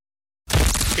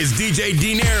is DJ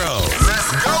Dinero.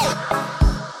 Let's go!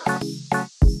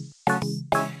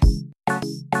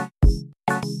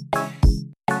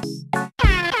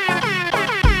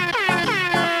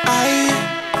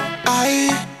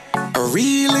 I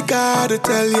really gotta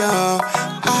tell ya,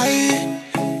 I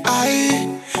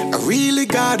really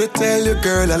gotta tell you,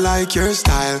 girl, I like your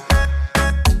style.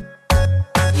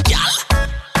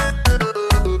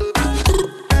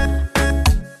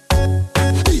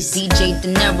 DJ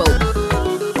Dinero.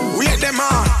 Wait them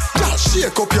on, y'all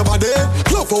shake up your body.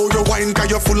 Love how you wine, cause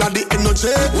you're full of the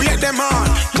energy. Wait them on,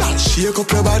 y'all shake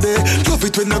up your body. Love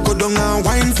it when you go down and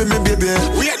wine for me, baby.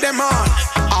 Wait them on,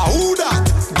 who that?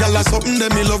 Girl, that's something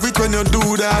that me love it when you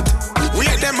do that.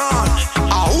 Wait them on,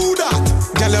 who that?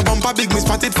 Girl, your bumper big, me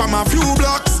spot it from a few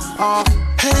blocks.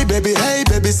 Hey baby,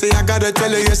 say I gotta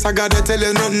tell you, yes I gotta tell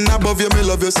you, nothing above you, me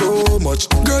love you so much.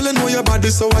 Girl, I know your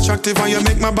body's so attractive and you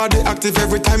make my body active.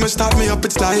 Every time you start me up,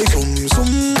 it's like zoom,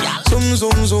 zoom, zoom,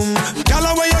 zoom, zoom. Girl,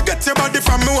 where you get your body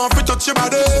from, me want to touch your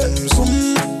body.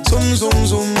 Zoom, zoom, zoom,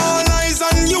 zoom. All eyes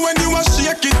on you when you are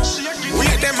shaking.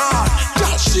 Wait them on,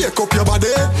 girl, shake up your body.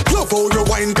 Love how you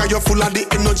wine, cause you're full of the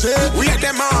energy. Wait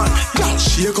them on, girl,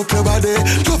 shake up your body.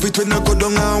 Love it when you go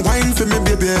down and wine for me,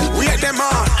 baby. Wait them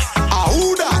on,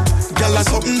 who that? Girl, that's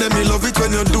something that me love it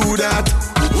when you do that.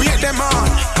 Wait them on,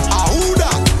 who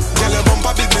that? Girl, your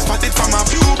bumper big, me spot it from a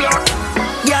few blocks.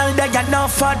 Girl, they got no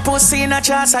fat pussy in a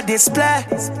chance of display.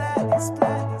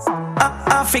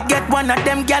 I forget one of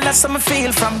them, girl, that's how me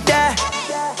feel from there.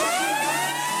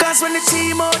 Cause when the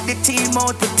team out, we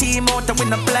team out and we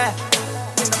no play.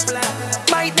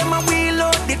 Bite them and wheel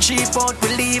out, the cheap out,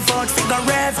 we leave out, figure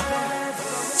rev.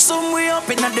 Some way up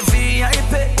in the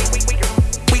VIP.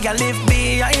 We got live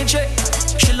B.I.J.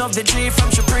 She love the G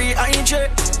from she pre-I.J.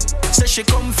 Say she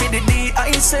come for the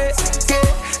D.I.C.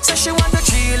 Yeah. Say she want a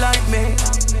G like me.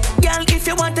 Girl, if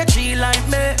you want a G like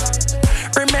me,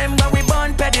 remember we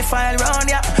born pedophile round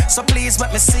ya. So please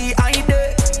let me see I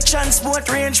did. Transport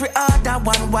range we order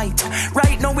one white.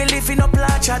 Right now we living up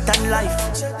larger than life.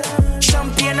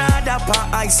 Champagne order per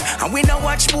ice. And we no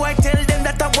watch boy tell them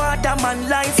that I want a man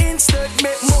life. Instead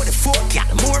make more the fuck, yeah,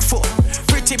 more fuck.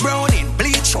 Pretty brown in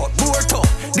bleach out, more tough.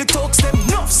 The talks them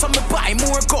enough, so me buy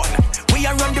more gun. We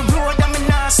are on the road and me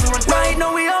nah slow. Right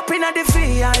now we up in the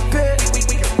VIP.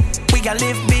 We got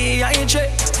live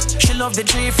B.I.J. She love the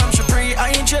G from she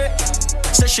pre-I.J.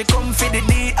 Say she come for the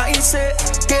D.I.C.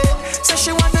 Yeah. Say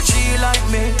she want a G like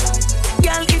me.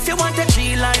 Girl, if you want a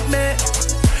G like me,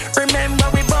 remember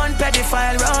we born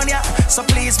pedophile round ya. So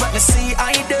please let me see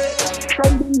I did.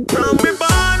 From me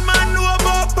born, man know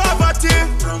about poverty.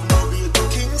 From Mobile to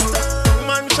Kingston,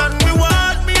 mansion me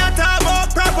want me a talk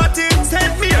about property.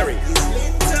 St. Mary,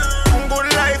 good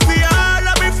life for all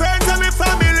of me friends and me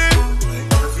family.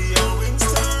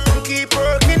 Keep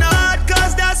working hard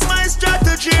cause that's my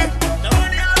strategy.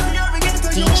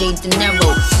 DJ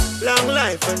Dinero. Long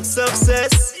life and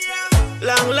success.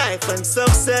 Long life and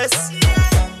success.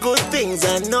 Good things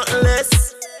and nothing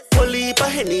less. Only a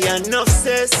henny and enough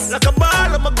cess. Like a ball,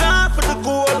 I'm a god for the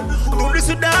goal. Do this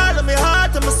with all of my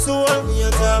heart and my soul. Me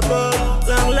a talk about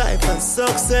long life and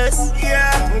success.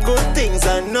 Yeah, good things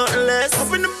and nothing less.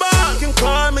 Up in the ball, you can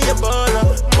call me a baller.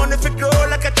 Money for grow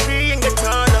like a tree and get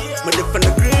taller. Me live on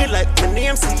the green like my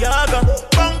name's Siaga.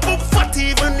 Bang boom fat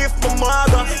even if my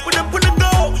maga. When I put the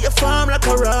go, you farm like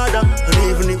a radar. And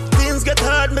even if things get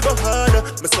hard, me go harder.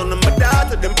 My son and my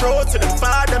daughter, them proud to them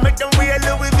father. Make them wear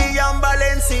Louis V and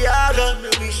Balenciaga.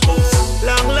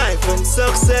 Long life and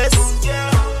success.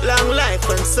 Long life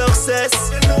and success.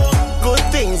 Good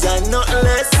things and nothing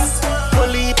less.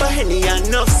 Only a henny and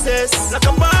enough cess. Like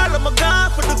a ball, I'm a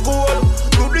god for the goal.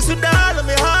 Do this with all of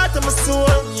my heart and my soul.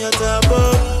 You talk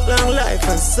about long life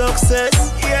and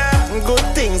success. Yeah, good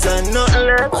things and nothing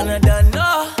less. And I don't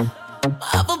know.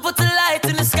 I will put the light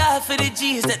in the sky for the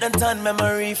G's that done turn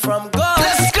memory from God.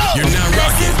 Let's go! You're now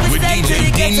rocking with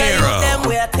DJ Dinero. Them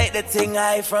where I take the thing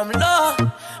high from low.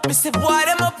 Me say boy,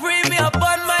 them a bring me up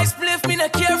on my spliff. Me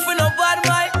not care for no bad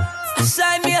mind.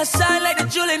 I shine like the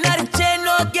jewel in the chain.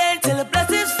 No again till the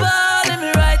blessings fall in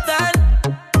me right hand.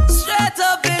 Straight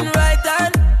up in right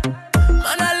hand.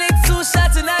 Man, I lick 2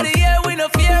 shots in the air. We no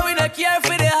fear, we no care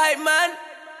for the hype man.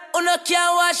 No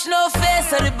can't watch no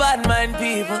face of the bad mind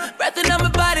people. Breathing on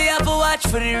my body, I have to watch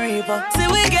for the reaper. See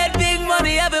we get big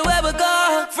money everywhere we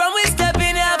go. From we step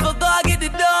in, I have to go get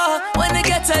the door. When they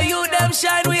get to you, them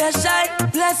shine, we a shine.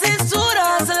 Blessings to the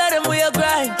hustle, let them we a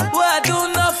grind. We a do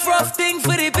enough rough thing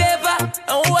for the paper.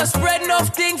 And we a spread enough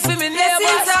thing for me neighbors.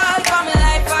 Blessings all for my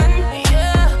life and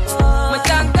yeah. My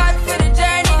thank God for the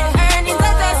journey, the earnings, the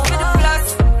test for the plus.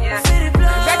 Yeah.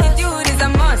 Gratitude is a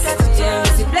must. Yeah.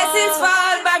 Blessings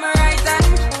fall by my right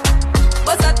hand.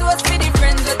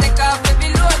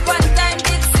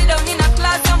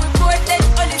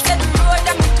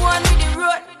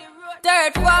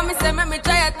 time when me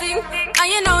try a thing.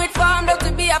 And you know it formed out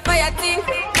to be a fire thing.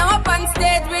 Now up on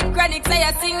stage with chronic, say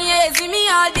I sing, yeah. See me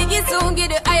all diggy soon, get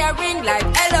the higher ring. Like,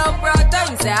 hello, brother,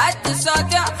 him say I had to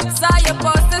shot ya. Saw your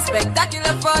poster,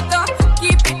 spectacular photo.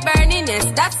 Keep it burning, yes,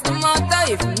 that's the motto.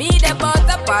 If me the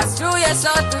butter pass through your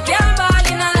shot, you can't ball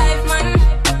in a life, man.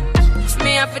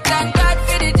 Me have to thank God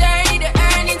for the journey, the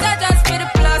earnings are just for the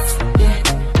plus.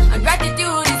 Yeah, and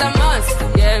gratitude is a must.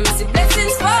 Yeah, me see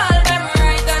blessings fall by me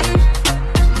right hand.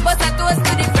 But I toast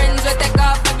to the friends we take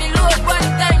off every load. One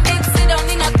time did sit down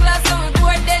in a class on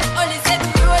board, then only set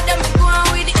the road and me go on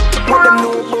with it. What them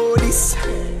know about this?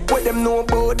 What them know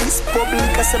about this?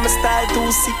 Public I say my style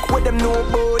too sick. What them know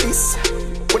about this?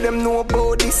 What them know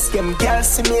about this? Them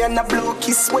girls see me and a blow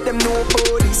kiss. What them know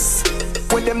about this?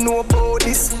 What them know about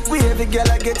this? We every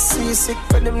girl I get seasick.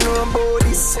 What them know about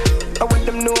this? And what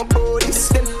them know about this?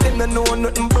 Them don't know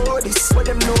nothing about this. What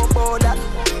them know about that?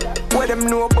 What them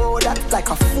know about that? Like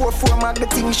a 4-4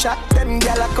 magazine shot. Them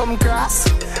girl I come cross.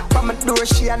 From my door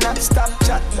she a not stop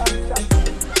chat.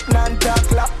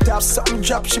 Non-talk laptop, something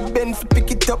drop, she bend for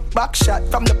pick it up, back shot.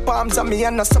 From the palms of me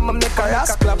and now some make her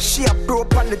ass clap. She a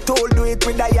broke on the toe, do it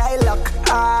with a eye lock.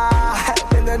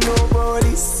 Them don't know about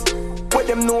this. What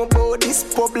them know about this?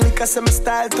 Public I say my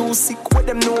style too sick. What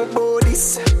them know about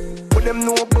this? What them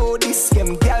know about this?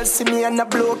 Them girls see me and a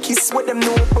blow kiss. What them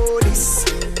know about this?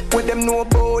 What them know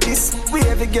about this? We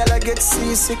every girl I get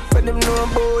seasick. What them know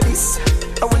about this?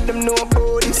 And what them know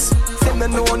about this? Them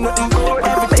don't know nothing about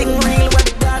everything real what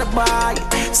they gotta buy.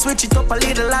 Switch it up a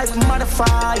little life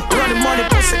modify. Run the money,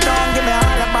 push it down, give me a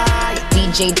alibi.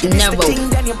 DJ Dinero. This the thing,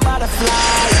 then you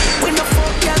butterfly. When the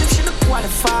fuck girl, if she don't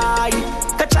qualify.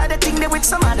 Go try the thing there with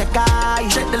some other guy.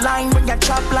 Check the line when you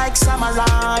chop like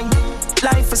samurai.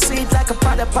 Life is sweet like a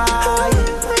pot of pie.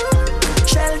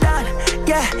 Sheldon,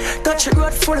 yeah, touch the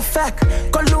road full effect.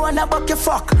 Go low and above your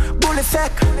fuck, bull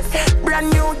effect. Brand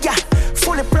new, yeah,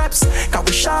 fully preps. Cause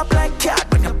we sharp like cat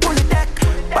when you pull it deck.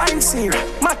 Buying Sierra,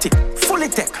 Matic, fully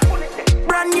tech.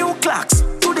 Brand new clocks,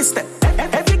 to the step.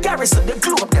 Every garrison, the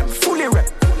glue up them, fully rep.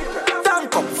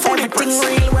 Tank up, fully everything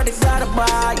real where they gotta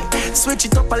buy. Switch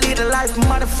it up a little life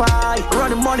modify. Run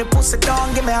the money, push it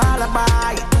down, give me a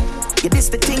alibi. Yeah, this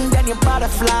the thing, then you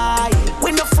butterfly.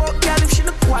 When the fuck girl if she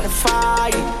don't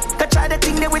qualify. Go try the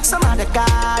thing there with some other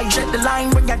guy. Check the line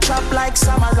when you chop like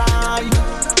samurai.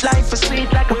 Life is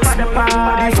sweet like a pot of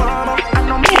pie. I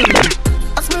know me.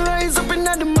 As me rise up in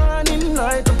the morning,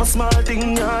 light up a small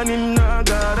thing yawning. I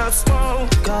gotta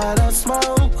smoke, gotta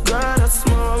smoke, gotta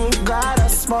smoke, gotta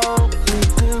smoke.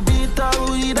 Little bit of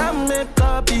weed and make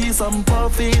a piece and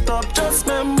puff it up. Just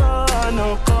remember I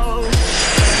no go.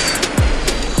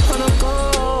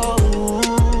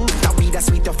 Now weed a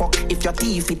sweet your fuck. If your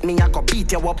teeth fit me, I go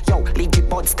beat you up. Yo, leave the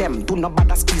buds them, do not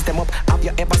bother squeeze them up. Have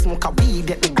you ever smoke a weed?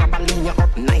 Let me grab a lean you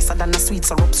up. Nicer than a sweet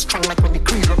syrup, strong like when the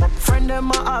cream up. Friend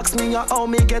them a ask me how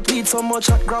me get weed so much.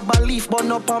 I grab a leaf,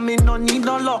 burn up on me, no need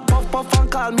no luck. Puff puff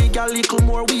and call me, girl, little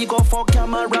more we go for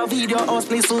camera, video, us,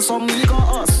 listen some me go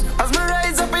us. As me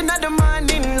rise up in the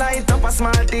morning, light up a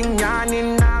small thing,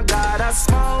 yawning. I gotta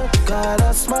smoke,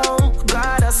 gotta smoke,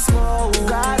 gotta smoke,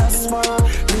 gotta smoke.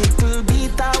 Little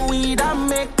bit of weed and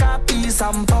make a piece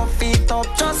and puff it up.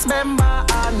 Just remember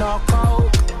I no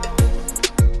coke,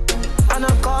 I no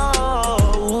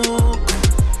coke.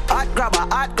 Hot grabber,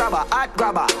 hot grabber, hot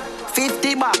grabber.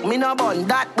 50 back, me no bun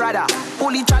that brother.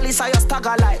 Pulley chalice I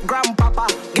stagger like grandpapa.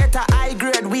 Get a high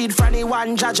grade weed from the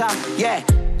one jaja, yeah.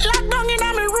 Lock down in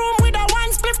my room with a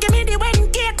one spliff. Give me the wedding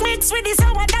cake mix with the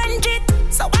sour dungeon.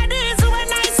 So what is it when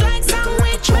nice like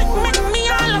sandwich? Make me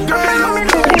all of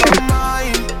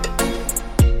mine.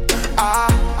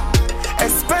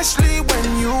 Especially when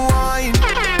you whine.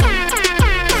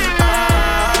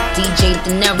 DJ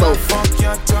Dinero. Fuck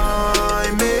your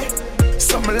time, eh?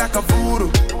 Something like a voodoo.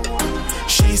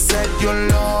 She said you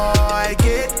like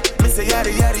it. Me say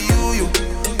yaddy yaddy you.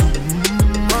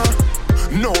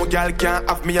 No girl can't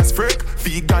have me as freak.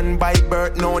 Vegan by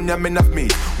birth, no name enough me.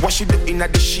 Wash it up in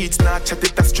the sheets, now chat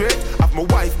it a straight. Have my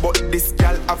wife, but this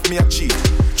girl have me a cheat.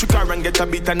 Trick her and get a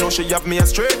beat, I know she have me a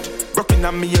straight. Broken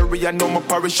on me area, know my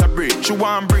parish a break. She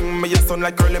want bring me a son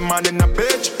like early man in a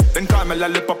bitch. Then call me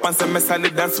lollipop and say me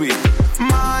solid and sweet.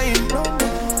 Mine,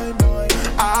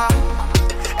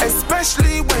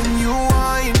 especially when you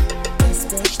whine.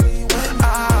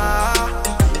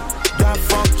 That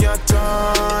fuck your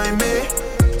time, eh?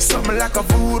 Something like a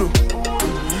voodoo.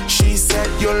 She said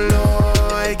you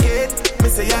like it. Me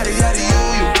say yaddy yaddy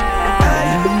you.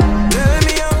 Tell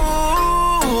me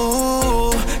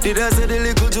how. Did I say the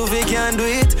little too fake can't do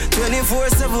it? 20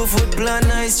 24/7 foot plan,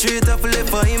 nice street up left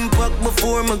for impact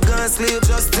before my gun sleep.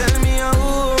 Just tell me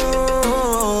how.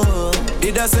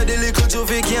 Did I say the little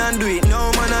Jovi can't do it?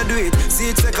 No man I do it. See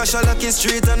it take a shot like his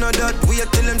street and know that.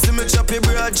 Wait till him see me chop a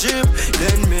broad chip.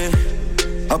 Then me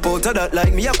up out of that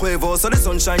like me a Quavo. So the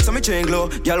sunshine so me chain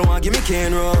glow. Y'all want give me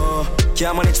cane roll.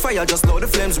 Can't manage fire, just load the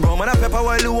flames, bro. Man, I pepper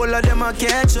while the whole of them a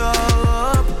catch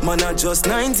up. Man, I just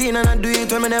 19 and I do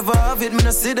it when me never have it. Me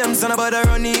no see them, son about a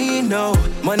running now.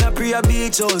 Man, I pre a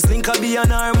beach house, link a be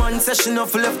an arm man. Session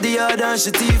off left the yard and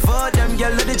she teeth out. Them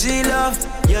gyal let the G laugh.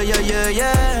 Yeah, yeah, yeah,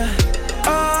 yeah.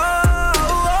 Oh,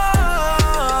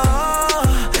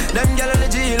 them gyal let the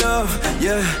G laugh.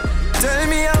 Yeah. Tell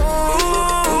me how.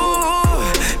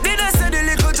 Did I say the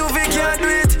little Jovi can't do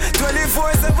it?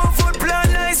 24/7 foot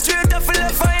plan, nice straight.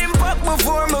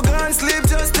 Before my gun sleep,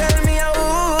 just tell me how.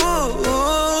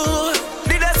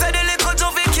 Did I say the little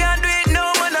Jovi can't do it?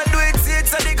 No man I do it. See it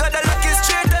so they got the lucky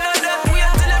straight and all that. We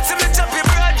have to let them chop your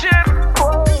project.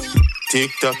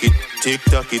 Tick tock it,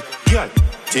 yeah.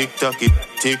 Tick tock it,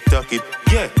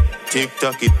 yeah. Tick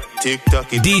tock it,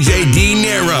 DJ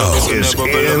Dinero is in the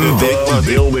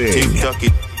building.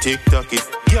 Tick tock it,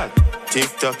 yeah. Tick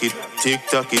tock it,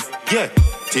 yeah.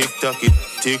 Tick tock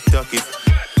it.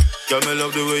 Girl, me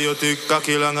love the way you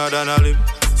tick-tocky longer than a limb.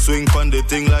 Swing pon the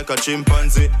thing like a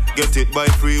chimpanzee. Get it by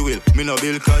free will, me no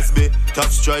Bill Cosby. Top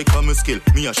strike on my skill,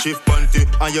 me a shift panty.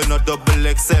 And you not double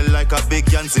XL like a big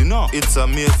Yancy. No, it's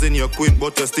amazing you quit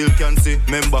but you still can't see.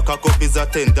 Member cock up is a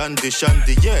 10 dandy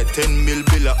shanty. Yeah, 10 mil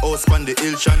bill a house pan the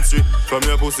hill chancery. From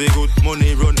your pussy good,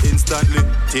 money run instantly.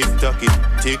 Tick-tock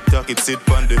it, sit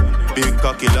pon the big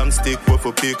cocky long stick worth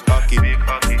a big hockey.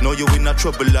 Now you in a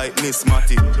trouble like Miss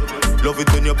Matty. Love it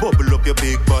when you bubble up your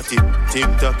big body.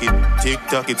 Tick-tock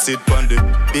it, sit pon the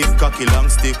big cocky long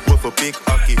stick worth a big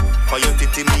hockey. For your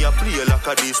titty me a play like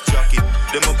a disc jockey.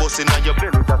 Them a bustin' on your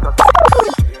belly like a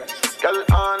girl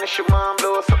on if your mom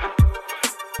blow something.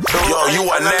 Yo, you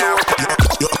are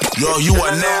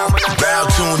now bound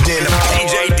tuned in to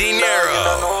DJ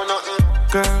Dinero.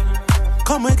 Girl,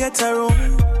 come and get a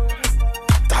room.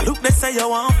 That look they say you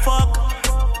want fuck.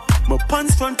 My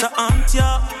pants front to aunt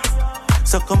ya.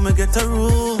 So come and get a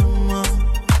room.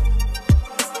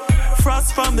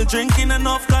 Frost from the drinking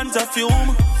enough ganja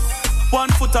fume. 1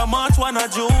 foot a March, 1 a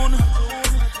June.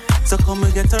 So come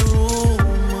and get a room.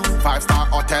 5-star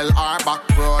hotel or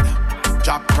back road.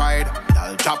 Job pride,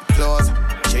 y'all job close.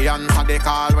 She answer the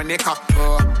call when the cock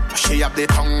go. She have the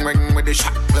tongue ring with the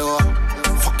shot blow.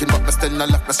 Fucking but me still no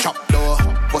left me strap though.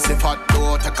 Pussy fat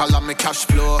though, take all of me cash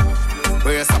flow.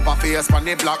 Raise up a face from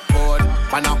the blackboard.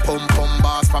 Man a pum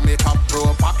bars from the top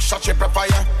row. Pack shot she prefer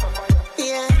yeah.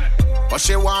 But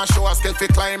she want show her skill fi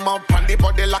climb up on the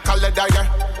body like a leather yeah.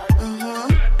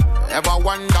 Ever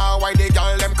wonder why the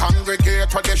girl them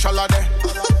congregate where they shallow there?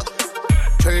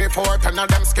 3, 4, 10 of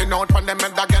them skin out on them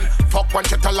head again. Fuck when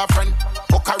she tell a friend.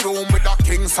 Book a room with a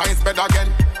king size bed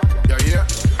again. Yeah.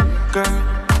 Girl,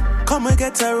 come and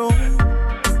get a room.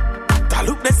 That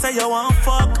look they say you want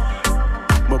fuck.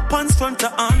 My pants front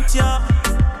to aunt ya.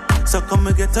 So come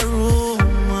and get a room.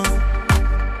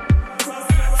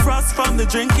 Frost from the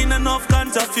drinking enough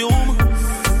ganja fume.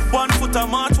 1 foot a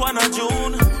March, 1 a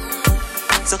June.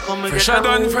 So come and get a room. Fresh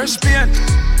done, fresh paint.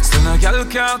 So no girl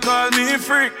can't call me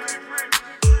freak.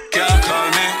 Can't call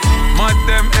me. Mad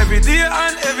them every day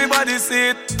and everybody see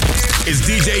it. It's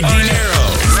DJ Dinero.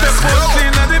 Step out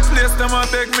clean at the place, them a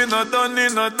take me not done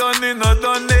it.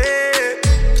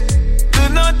 Do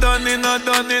not done it.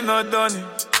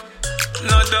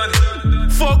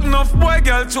 Fuck enough boy,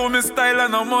 girl, show me style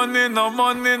and no money.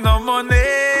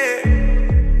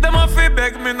 Them a fi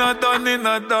beg me not done it.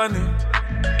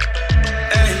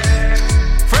 Hey,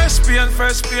 fresh paint.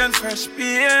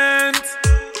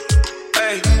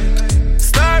 Hey,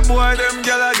 star boy, them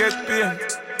gyal a get paint.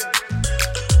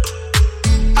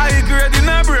 I grade in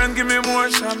a brain, give me more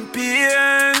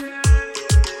champagne.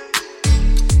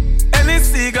 Any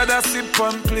cigar that sip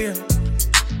on plane.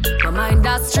 My mind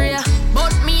that's straight,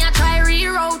 but me I try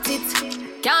rewrote it.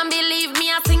 Can't believe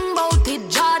me I sing about it.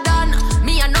 Jordan,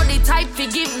 me I know the type fi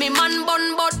give me man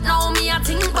bun, but now me I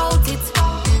think about it.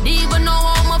 Even know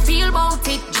how I feel about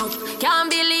it. Just can't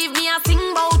believe me I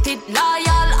sing about it.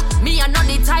 Loyal, me I know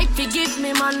the type fi give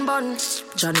me man bun.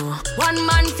 Jano, 1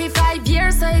 man fi 5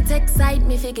 years, so it excite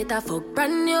me fi get a fuck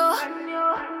brand new.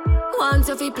 Want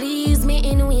you fi please me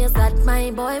in ways that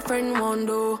my boyfriend won't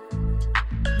do.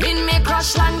 Been me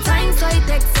crush long time, so it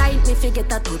excite me fi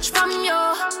get a touch from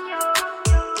you.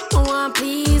 Want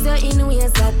please you in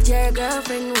ways that your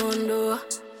girlfriend won't do.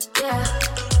 Yeah.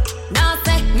 Now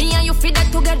say, me and you fit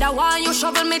that together. While you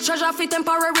shovel me treasure for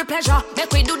temporary pleasure.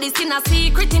 Make we do this in a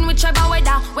secret in whichever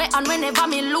weather. Where and whenever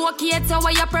me locate you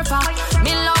where you prefer.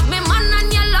 Me love me man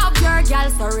and you love your girl.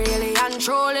 So really and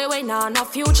truly we nah no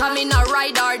future. Me no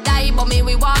ride or die, but me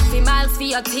we walk for miles for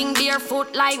your thing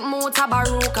barefoot like Mota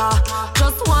Baruka.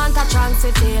 Just want a chance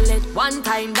to feel it. One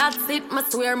time that's it, me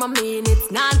swear me mean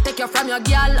it. Nah take you from your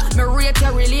girl. Me rate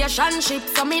your relationship,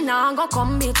 so me nah go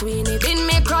come between it. Been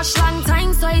me crush long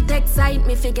time, so it excite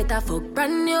me. Forget a fuck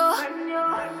brand new.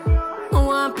 I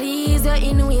want please you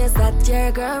in ways that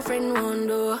your girlfriend won't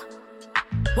do.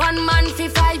 One man for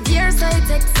 5 years, so it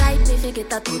excite me.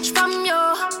 Forget a touch from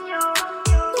you.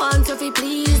 Want you to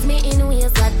please me in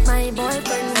ways that my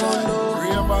boyfriend won't do.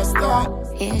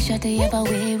 Yeah, shut the ever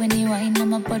way when you whine on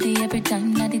my body every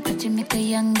time that it touching me, the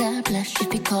younger blush.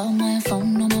 If you call my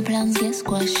phone, all my plans get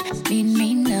squashed.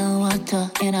 Me now, water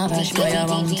in a rush, boy, I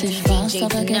want it fast, so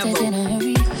I get it in a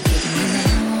hurry. Me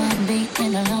now, I'm beat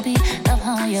in the lobby. Love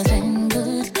how you sing,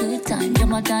 good time. You're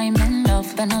my diamond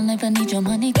love, and I'll never need your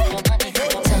money.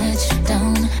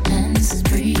 Touchdown, hands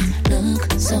free,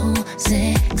 look so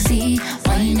sexy.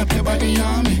 Wind up your body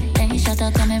on me. Hey, shut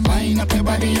up, come and wind up your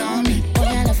body on me. Boy,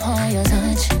 I love how you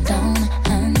touchdown,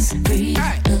 hands free,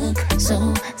 look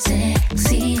so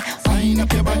sexy. Wind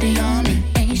up your body on me.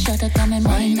 Hey, shut up, come and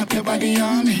wind up your body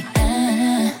on me.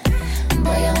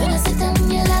 Boy, I wanna sit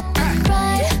on your lap and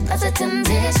ride, 'cause the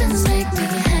temptations make me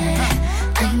high.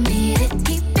 I need it,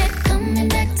 keep it coming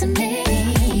back to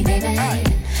me, baby.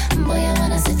 Boy, I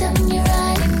wanna sit on your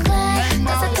ride and glide,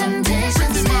 'cause the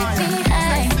temptations make me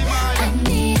high. I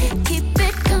need it, keep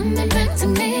it coming back to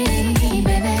me,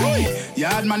 baby.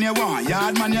 Yard man you want,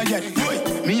 yard man you get.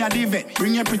 Me a the vet,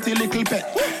 bring your pretty little pet.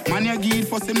 Man you give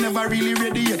for him never really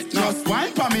ready yet. Just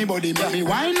wine for me body, make me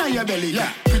wine on your belly. Yeah.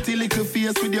 Pretty little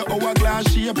face with your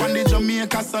hourglass shape, and the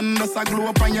Jamaica sun does a glow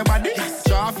up on your body.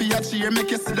 Draw for your chair, make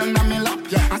you sit down on me lap.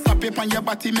 And stop it on your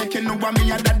body, make you know what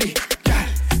me a daddy.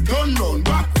 Turn round,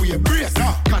 back for your brace.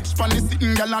 Catch pan the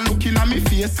sitting girl and looking at me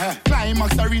face.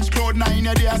 Climax I reach cloud 9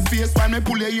 a day of space. When me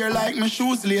pull your ear like my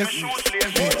shoes lace.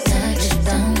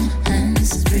 Touchdown,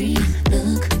 hands free,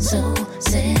 look so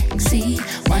sexy.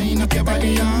 Wind up your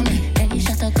body on me. Hey,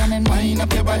 shut up, come and wind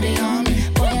up your body on me.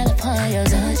 Boy, I love how you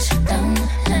touchdown,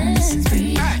 hands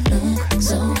free, look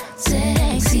so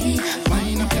sexy.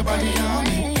 Wind up your body on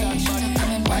me.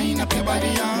 Wind up your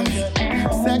body on me.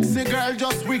 Sexy girl,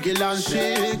 just wiggle and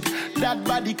shake. That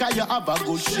body, 'cause you have a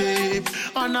good shape.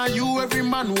 And now you every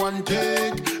man want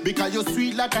take. Because you're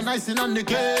sweet like an icing on the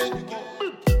cake.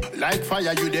 Like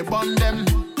fire, you they burn them.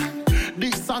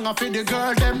 This song I feel the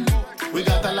girl them. We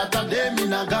got a lot of them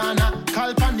in a Ghana.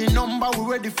 Call on the number, we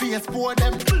ready for export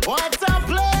them. What a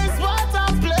place, what a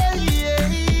place.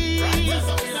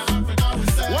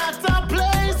 What a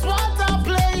place, what a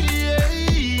place.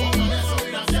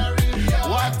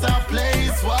 What a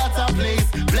place, what a place.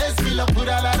 Place fill up with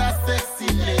a lot of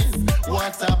sexiness.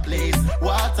 What a place,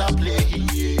 what a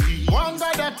place. One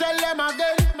guy that tell them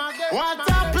again. What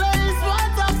a place,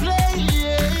 what a place.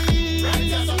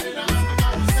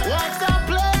 What a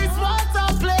place, what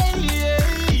a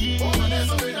place.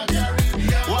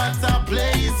 What a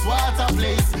place, what a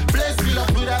place. Place fill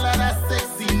up with a lot of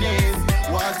sexiness.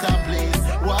 What a place,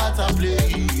 what a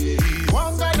place.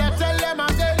 One guy that tell them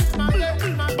again.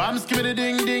 Bam skibidi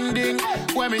ding ding ding.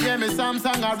 When me hear me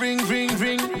Samsung a ring ring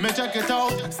ring. Me check it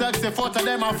out. Sexy photo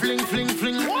them a fling fling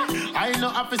fling. I know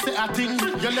have to say a thing.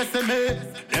 You listen me.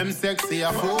 Them sexy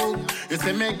a fool. You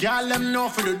say me girl them know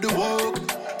for the work.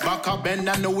 Back up bend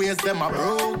and the waist them a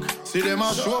broke. See them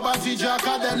a show body jack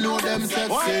and them know them sexy.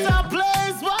 What a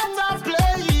place, what a place.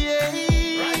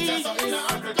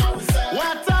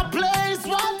 What a place,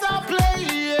 what a place.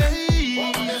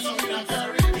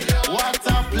 What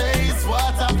a place,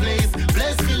 what a place.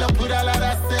 Place fill up with a lot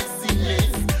of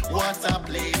sexiness. What a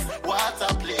place, what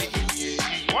a place.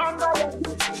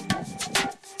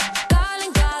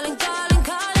 Calling, calling, calling,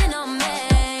 calling on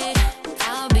me.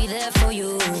 I'll be there for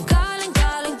you. Calling,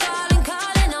 calling, calling,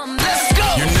 calling on me. Let's go!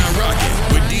 You're now rocking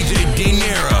with DJ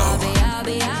Dinero. I'll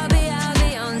be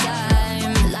on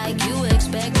time, like you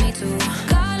expect me to.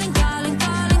 Calling, calling,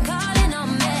 calling, calling on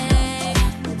me.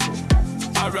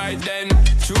 Alright then,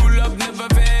 true love never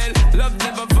fail, love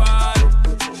never fall.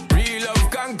 Real love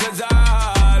conquers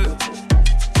all.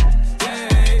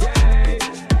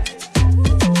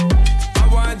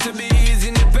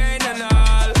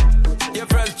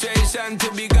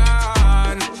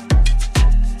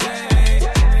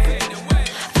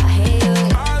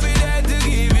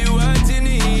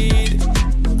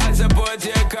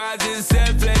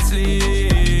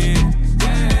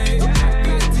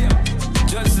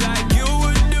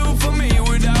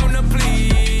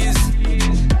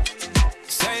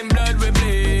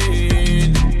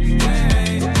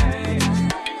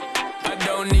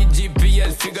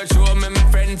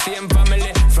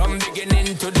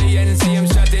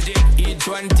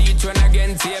 one teach, one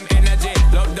again, same energy.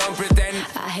 Love, don't pretend.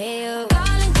 I hear you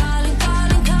calling, calling,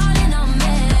 calling, calling on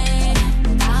me.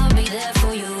 I'll be there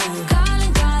for you.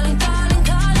 Calling, calling, calling,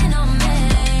 calling on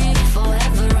me.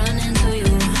 Forever running to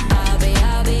you. I'll be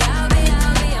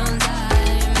on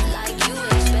time, like you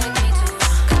expect me to.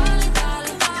 Calling,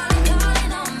 calling, calling,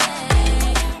 calling on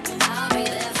me. I'll be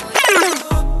there for you.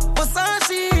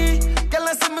 Versace, girl, I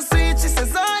see me sweet, she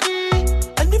says Zodi.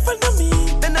 And if I know me,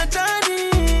 then I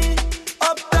Johnny.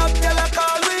 Up top, girl, I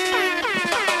call we.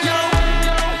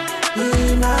 We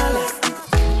not left it.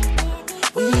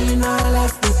 We not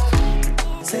left it.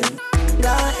 Send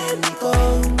that and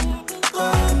come.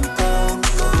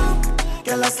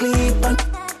 Girl, I sleep and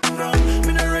run.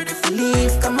 Me not ready for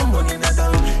leave. Come on, money not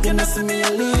down. You not see me, I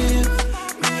leave.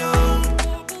 Me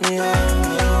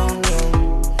on.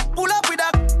 Pull up with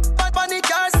that panic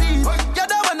car seat. You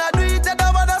don't wanna do it, you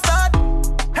don't wanna start.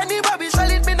 Anybody shall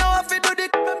it, me know if you do the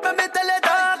me tell it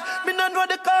dog. Me no know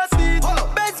the cost feet.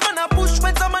 Best man a push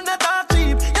when someone a talk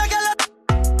cheap. You girl a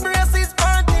brace is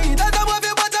party. That's a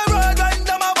movie but a road going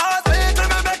down my fast speed.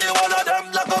 Me make you one of them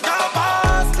like a car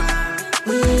pass.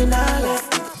 We not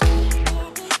left it.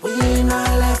 We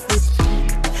not left it.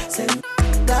 Send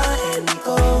that and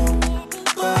come.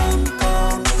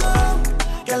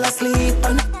 Girl, I sleep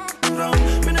and run.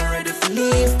 Me not ready for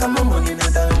leave. Come on, money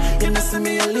not down. You not see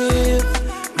me, I leave.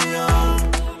 Me on.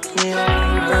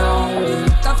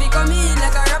 Coffee come in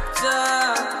like a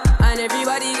rapture, and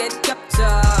everybody get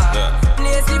captured.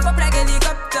 Play slip up like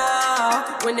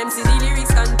helicopter when them see the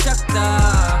lyrics constructor.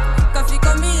 Coffee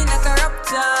come in like a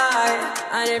rapture,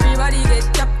 and everybody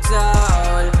get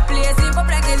captured. Play slip up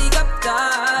like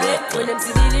helicopter when them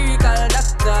see the lyrical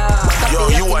doctor. Yo,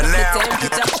 you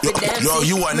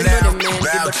are now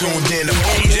now tuned in to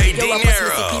DJ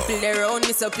Dinero. People around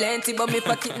me so plenty, but me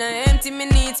pocket now empty. Me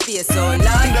need space so long.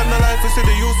 Them no life is see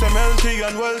the use them healthy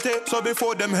and wealthy. So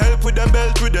before them help with them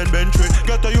belt with them bench.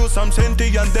 Got to use some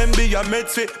senti and them be a med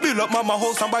fit. Build up mama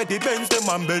house and buy the Benz them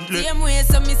and Bentley. Same way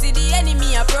so me see the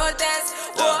enemy a protest.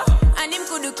 Whoa, and him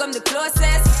could come the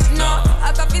closest. No,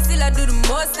 I can feel still I do the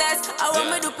mostest. I want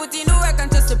me to put in the work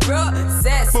and trust the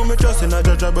process. Put me trust in a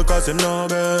judge because him know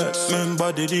best.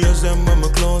 Remember the days them when me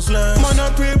closeless. Man I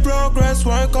pre-progress,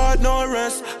 work hard no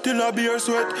rest. Till I beer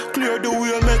sweat, clear the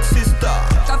wheel make sister.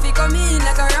 Coffee come in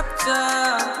like a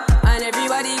rapture, and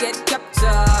everybody get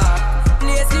captured.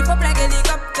 Play slip up like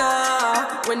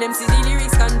helicopter when them see the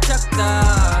lyrics constructor.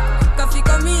 Coffee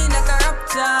come in like a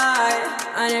rapture,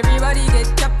 and everybody get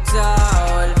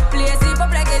captured. Play slip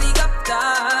up like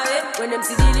helicopter when them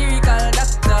see the lyrical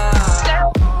doctor.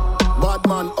 Bad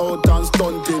man out and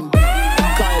stunting.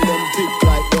 Kyle them thick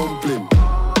like dumpling.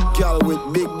 Girl with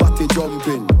big body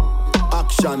jumping.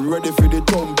 Action, ready for the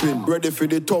thumping. Ready for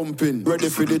the thumping. Ready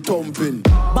for the thumping.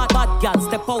 Bad girl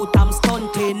step out, I'm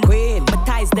stunting. Queen, my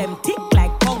ties them thick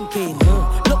like pumpkin.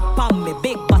 Look pon me,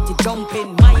 big body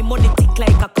jumping. My money thick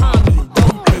like a caramel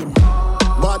dumpling.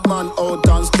 Bad man out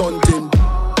and stunting.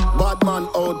 Bad man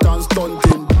out and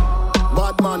stunting.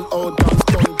 Bad man out and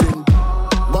stunting.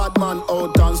 Bad man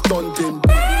out and stunting.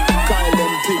 Kyle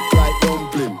them thick like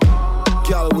dumpling.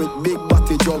 Girl with big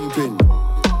body jumping.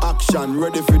 Action,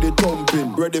 ready for the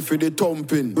thumping. Ready for the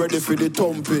thumping. Ready for the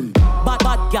thumping.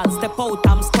 Bad girl step out,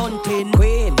 I'm stunting.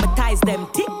 Queen, my ties them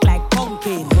thick like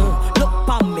pumpkin. Look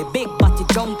pon me, big body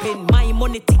jumping. My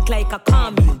money thick like a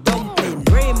caramel dumpling.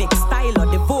 Remix style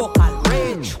of the vocal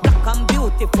range. Black and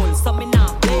beautiful, so me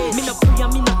not play. Me no free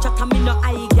and me no chat and me no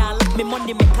eye gal. Me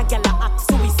money make a gal act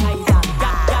suicidal.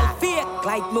 Gal fake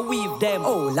like me weave them.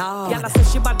 Oh lord, gal say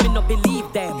she bad, me no believe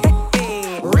them.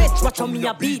 Rich, watch how me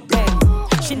a beat them.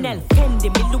 Chanel, Fendi,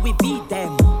 me Louis V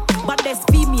them. But there's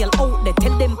female out there,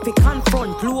 tell them to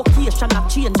confront. Location a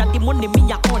change and the money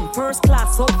me a on. First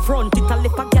class up front, it a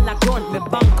lip a gal a grunt. Me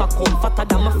bank account fatter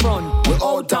than my front. We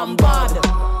out and bad,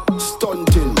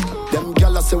 stunting. Them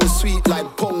gala say we sweet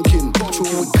like pumpkin.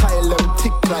 True we Kyle them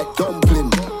thick like dumpling.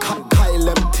 Kyle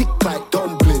them thick like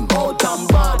dumpling. Out and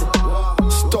bad,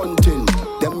 stunting.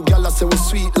 Them gala say we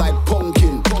sweet like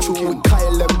pumpkin. True we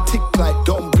Kyle them thick like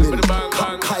dumpling.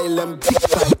 Kyle them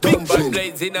thick like dumpling.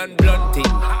 Blazing and blunting.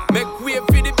 Make way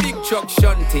for the big truck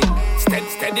shunting.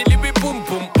 Steadily we boom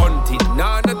boom hunting.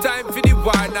 Now no time for the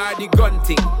war nor the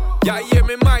gunting. Ya hear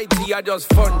me mighty, I just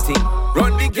funting.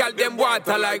 Run the gal them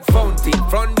water like fountain.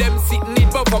 From them sitting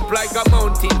it buff up like a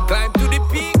mountain. Climb to the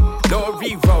peak, no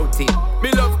rerouting.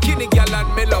 Me love kinny gal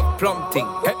and me love plumping.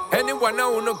 Anyone I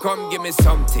wanna come give me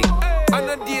something. On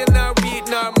a day now weed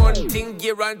now monthing.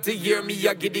 ear and to hear me,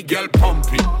 I get the girl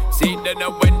pumping. See then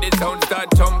when the sound start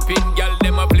jumping, girl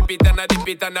them a flip it and a dip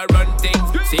it and a run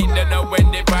things. See then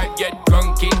when the vibe get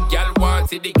drunken, girl want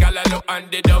see the callaloo and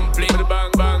the dumpling.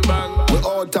 Bang bang bang. We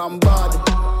out and bad,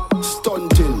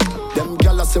 stunting. Them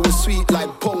gyal say we sweet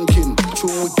like pumpkin.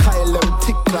 True we Kyle them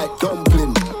thick like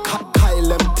dumpling. Kyle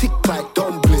them thick like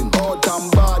dumpling. Out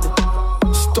and bad,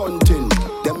 stunting.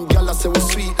 Them gyal say we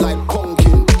sweet like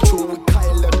pumpkin. True we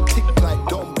Kyle them thick like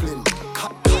dumpling.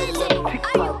 Kyle them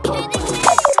thick like dumpling.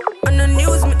 On the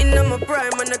news, me in my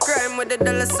prime, on the crime with the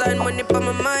dollar sign, money for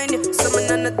my mind. Yeah.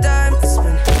 Summon on the time to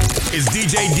spend. It's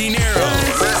DJ Dinero.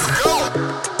 Let's go.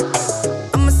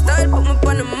 I'm a style, put me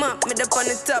on the map, me up on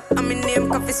the top. I'm in name,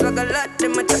 coffee swag a lot.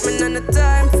 Them a chat me on the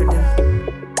time for them.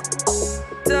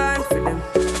 Time for them.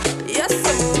 Yes,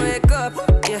 I'ma wake up.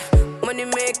 Yeah, money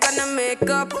make and I make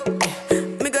up. Yeah,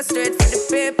 me go straight for the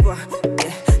paper.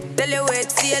 Yeah, tell you wait,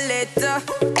 see you later.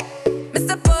 Me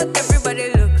support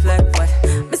everybody look like what?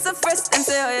 Me so fresh and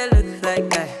say how you look like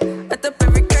that. I top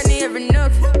every cranny, every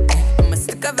nook. I'ma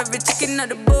stick up every chicken out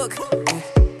the book.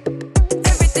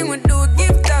 Everything we do,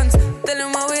 give thanks. Tell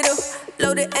them what we do.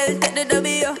 Load the L, take the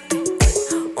W.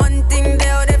 One thing they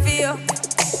out there for you.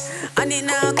 I need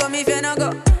now come if you no go.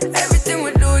 Everything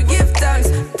we do, give thanks.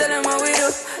 Tell them what we do.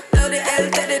 Load the L,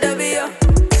 take the W.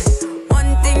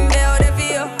 One thing they out there for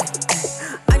you.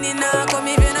 I need now come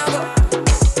if you no go.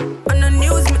 On the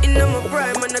news, me in my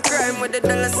prime, on the crime with the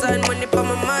dollar sign, money for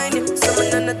my mind. Yeah.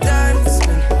 Someone on the time to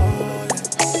spend.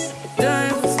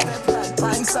 Time to spend.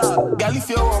 Thanks, girl, if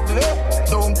you're ugly,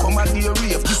 don't come at the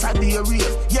rave. This a the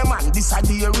rave. Yeah, man, this a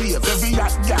the rave. Every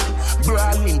hot girl,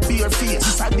 brawling, bare face.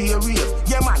 This a the rave.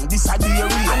 Yeah, man, this a the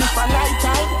rave. And if I night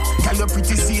time, girl, you're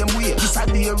pretty same way. This a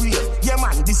the rave. Yeah,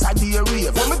 man, this a the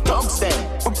rave. When me talks them,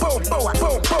 pow, pow,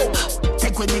 pow, pow.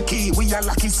 Take with the key, we are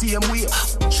lucky same way.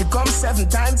 She comes 7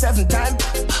 times.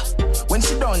 When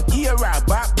she done, hear her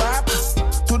back.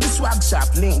 To the swag shop,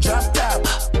 link, drop top.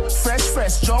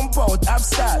 Fresh, jump out,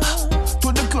 upstart.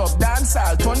 To the club, dance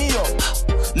all, turn it up.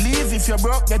 Leave if you're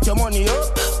broke, get your money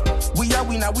up. We are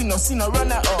winner, we no see no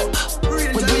runner up.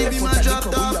 Real time be my drop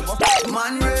top.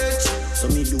 Man rich, so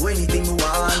me do anything me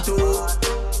want to.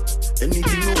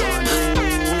 Anything me want to.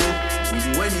 Me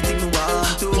do anything me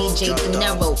want to. DJ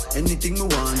Dinero. Anything me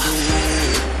want to.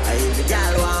 Every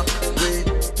gal want, wait.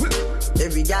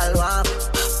 Every gal want,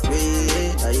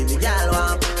 wait. Every gal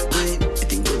want, wait. You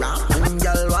think you rap and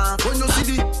gal want. When you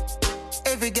see the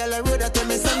every gal I would have tell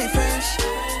me say me fresh.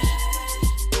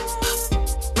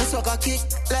 Me suck a kick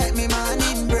like me man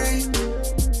in brain.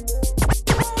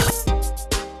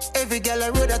 Every gal I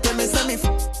would have tell me say me.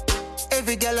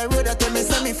 Every gal I would have tell me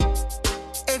say me.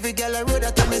 Every gal I would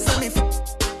have tell me say me.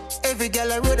 Every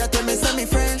gal I would have tell me say me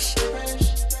fresh.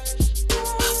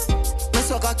 Me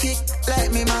suck a kick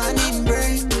like me man in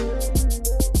brain.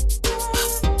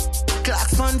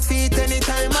 Clocks 1 feet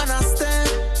anytime and I stand.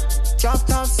 Drop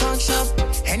top song shop.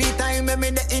 Anytime me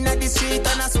in the street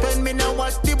and I spend me know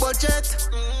what the budget.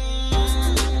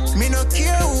 Me no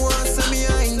care who wants me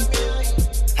high.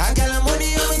 I got the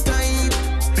money on me time.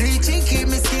 Bleaching keep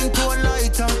me skin tone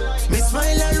lighter. Me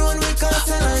smile alone we can't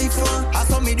say life. I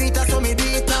saw me do it. I saw me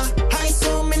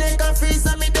neck and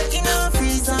freezer. Me the inner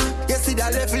freezer. You see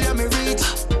that level you me reach.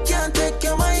 Can't take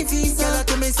your my visa. Girl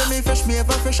to me say me fresh, me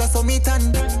ever fresh. I saw me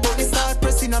tan. But me start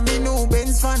pressing on me new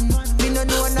Benz van. Me no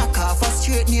know knock off a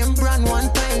straight name brand.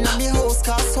 One time now me house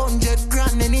cost 100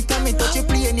 grand. Anytime me touch a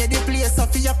plane, yeah the place I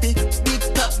feel happy. Big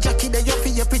top Jackie, there you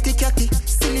feel pretty catty.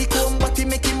 Silicone body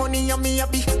making money and me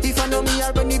happy. If I know me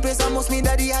I run the place, I must me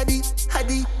daddy Haddy.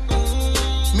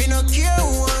 Me no care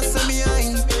who wants me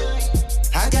high.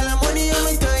 I got the money on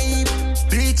my time.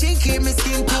 Bleaching keep me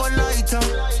skin tone lighter.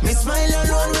 Me smile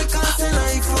alone we can't say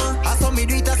life. I saw me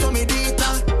do it. I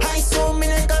saw me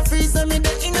neck and freezer. Me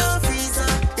the inner freezer.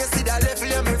 You see that level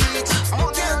you me reach.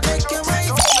 Can't take your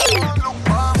right.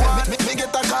 Me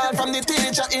get a call from the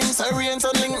teacher in Syrian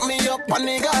to link me up on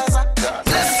the Gaza.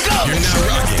 Let's go. You're now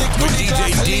rocking with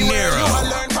DJ Dinero. I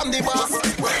learn from the boss.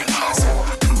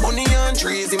 Money and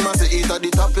trees, he must eat at the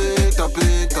topic.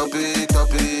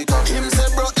 Him say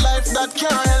broke life that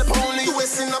can't help only.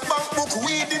 US in a bank book,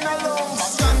 weed in a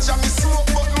lungs. Ganja me smoke,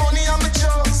 but money I'm a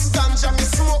drugs. Ganja me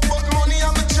smoke, but money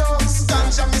I'm a drugs.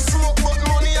 Ganja me smoke, but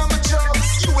money I'm a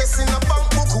drugs. US in a bank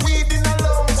book, weed in a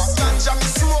lungs. Ganja me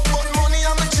smoke, but money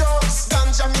I'm a drugs.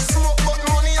 Ganja me smoke, but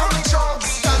money I'm a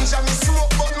drugs. Ganja me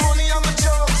smoke, but money I'm a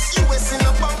drugs. US in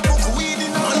a bank book, weed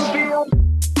in a lungs.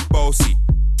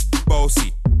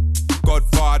 Bossy,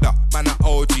 Godfather, man a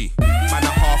OG, man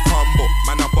a half humble,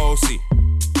 man a bossy.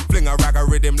 Fling a rag a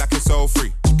rhythm like it's all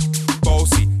free.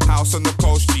 Bossy, house on the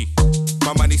coast G.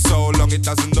 My money so long it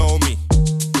doesn't know me.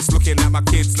 looking at my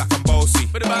kids like I'm bossy.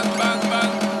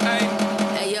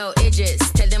 Hey yo,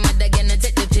 Idris, tell them what they're gonna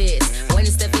take the piss. When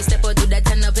Steffi step out, do that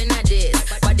turn up in a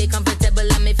diss. Body comfortable,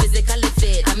 I'm physically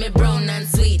fit. I'm brown and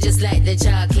sweet, just like the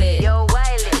chocolate. Yo,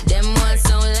 Wiley, them ones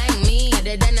sound like me.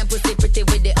 Other than a pussy pretty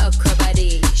with the okra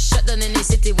body. Shut down in the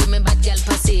city with me bad gal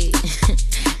pussy.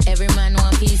 Every man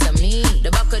want piece of me. The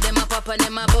back of them a pop and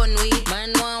them a bun weed.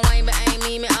 Man want wine behind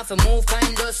me have to move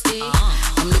kind dusty.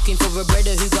 I'm looking for a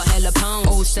brother who got hella pound.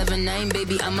 079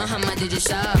 baby, I'm a hammer, did you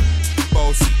shop?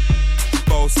 Bossy,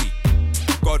 bossy,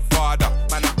 Godfather,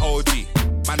 man a OG,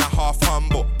 man a half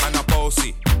humble, man a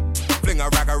bossy. Fling a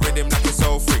rag a rhythm like it's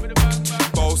so free.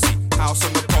 Bossy, house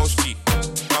on the coast G.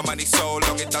 My money so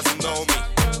long it doesn't know me.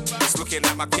 It's looking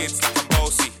at my kids like I'm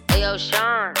bossy. Hey yo,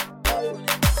 Sean.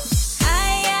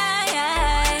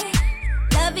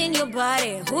 Loving your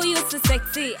body, who you so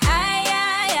sexy?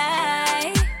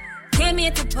 I came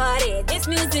here to party. This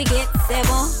music gets c'est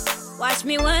bon. Watch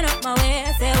me wind up my way,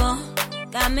 c'est bon.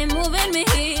 Got me moving me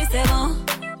here, c'est bon.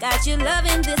 Got you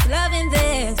loving this,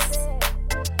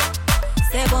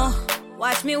 c'est bon.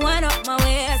 Watch me wind up my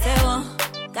way, c'est bon.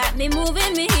 Got me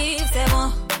moving me here, c'est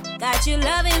bon. Got you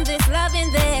loving this,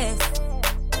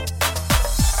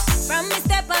 From me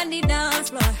step on the dance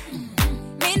floor,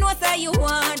 me know say you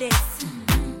want this.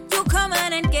 You come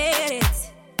on and get it.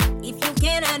 If you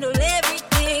can't handle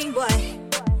everything, boy,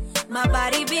 my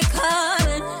body be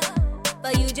calling,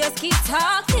 but you just keep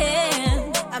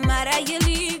talking. I'm out of your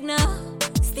league now,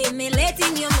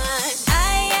 stimulating your mind.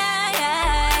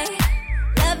 I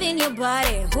loving your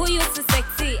body, who you so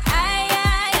sexy?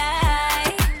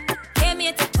 I came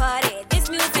here to party. This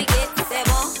music it's c'est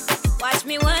bon. Watch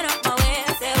me wind up my way,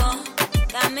 c'est bon.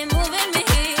 Got me moving me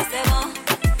here, c'est bon.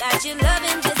 Got you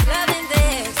loving this,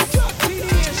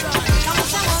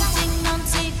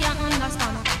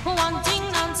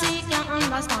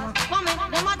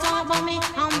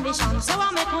 So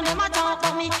I make them a talk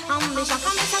about me ambition.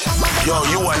 Yo,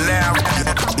 you are now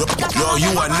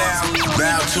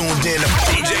now tuned in to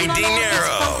DJ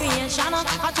Dinero.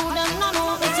 I told them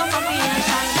no, it's a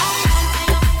comprehension.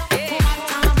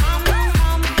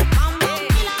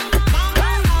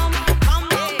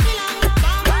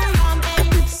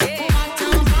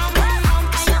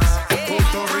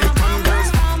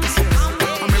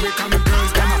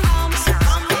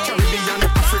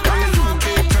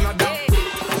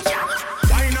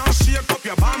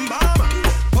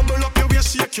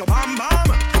 Your bam bam,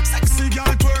 sexy girl,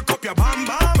 twerk up your bam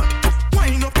bam.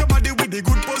 Wind up your body with the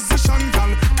good position,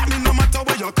 girl. Tell me no matter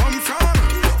where you come from.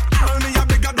 Tell me you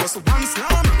bigger just one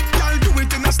slam. Girl, do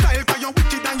it in a style 'cause you're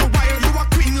wicked and you're wild. You a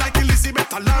queen like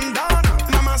Elizabeth of London.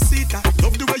 Mamacita,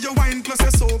 love the way you wine, plus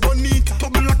you're so bonita.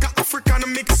 Bubble like a African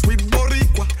mixed with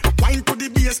Boricua. Wine to the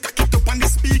bass, cock it up on the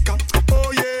speaker.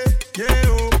 Oh yeah,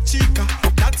 yeah, oh chica.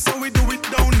 That's how we do it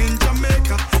down in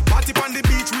Jamaica. Party on the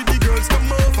beach with the girls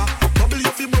come over.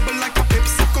 Bubble like a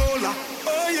Pepsi Cola.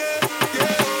 Oh yeah,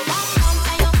 yeah.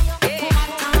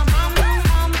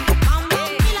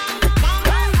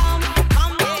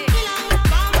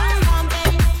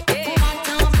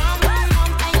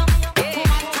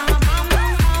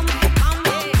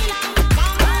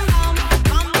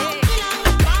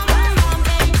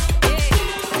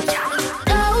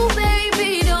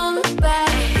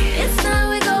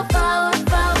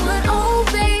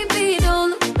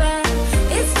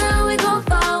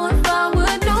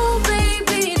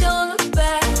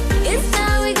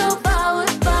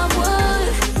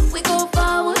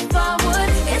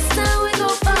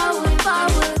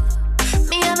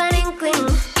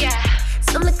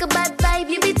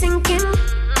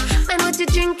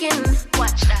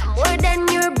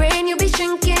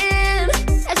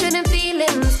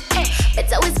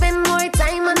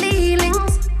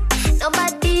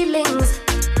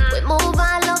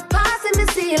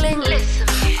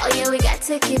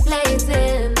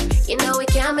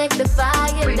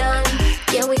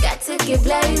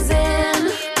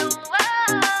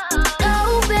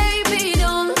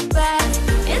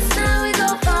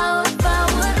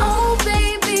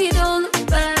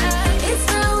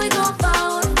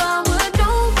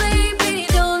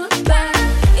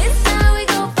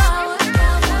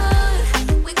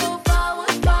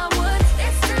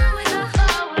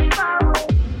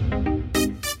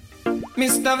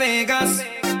 Mr. Vegas,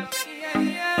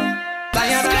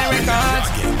 Lion Records,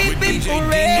 hip hip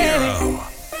hooray.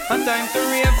 A time to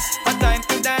rave, a time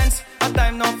to dance, a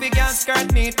time no figure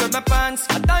skirt me to the pants.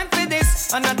 A time for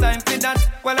this and a time for that.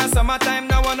 Well, a summertime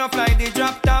now wanna fly the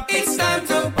drop top. It's time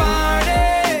to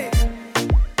party,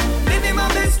 living my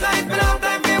best life, but no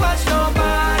time to watch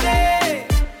nobody.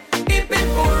 Hip hip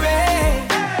hooray,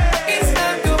 it's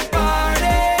time to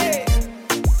party,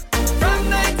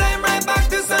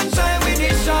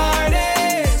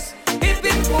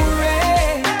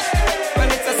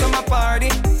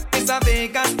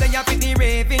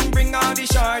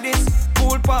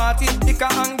 party. Dicker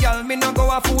and girl, me no go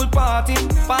a full party.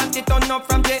 Party turn up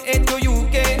from JA to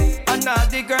UK. And all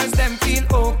the girls, them feel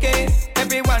okay.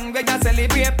 Everyone where you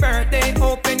celebrate birthday.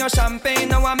 Open your champagne,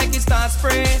 now I make it start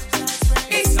spray.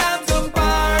 It's time to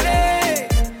party.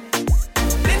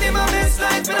 Living my best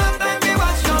life, but I'm time to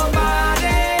watch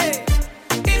nobody.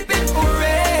 Hip hip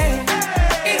hooray.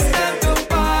 It's time to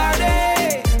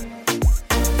party.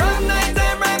 From night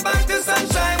time right back to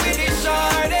sunshine with the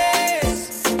shorties.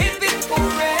 Hip hip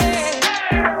hooray.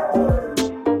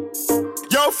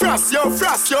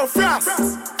 Yo, frost.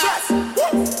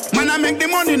 Man, I make the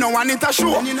money, no one it a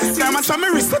show. Time I show me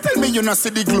wrist, so tell me you not see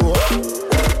the glow.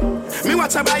 Me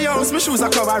watch a buy house, me shoes a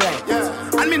cover right.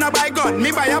 And me no buy gun,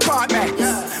 me buy apartment.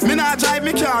 Me not drive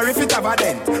me car if it have a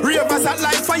dent. Ravers at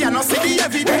life fire, no see the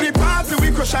evidence. Every party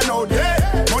we crush and out.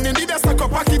 Money need a suck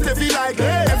up pocket heavy like.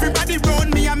 Everybody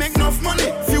round me, I make enough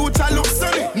money. Future looks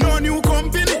sunny, no new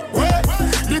company.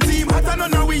 The team hotter, no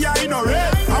now we are in a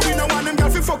race. And we no want them girl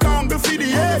fi fuck on the for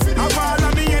the Have all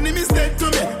of me enemies dead to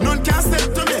me. None can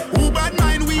step to me. Who bad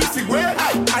mind we fi wait?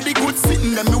 I the good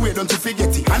sitting them me way, don't you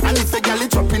forget it. And if the girl is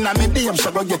chopping on me, damn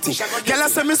she go get it. Girl I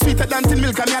say me sweeter than tin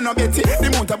milk and me a no bet it. The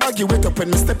mount a baggy wait up when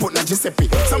me step out na Giuseppe.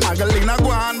 Some a girl inna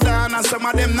go on down and some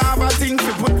of them now have a thing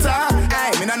fi put on.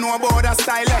 Hey, me no know about that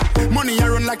style. Money a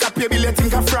run like a pay bill,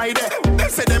 think a Friday. Them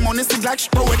say them money stick like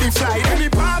shit over the Friday. Any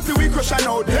party we crush and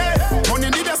out. Money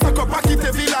need a suck up pocket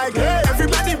heavy like.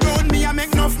 Everybody round me I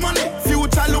make enough money.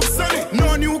 Future looks sunny,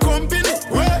 no new company.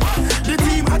 The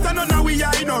team hotter no now we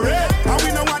are in a race. And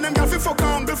we no want them girl fi fuck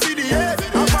on the for the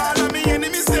Have all of me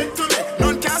enemies dead to me.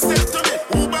 None can step to me.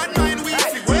 Who bad mind we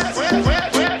fi wait.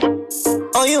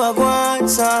 Oh, you a guan,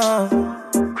 son.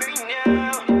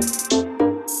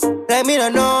 Let me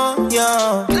know,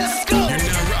 yo. Let's go. You're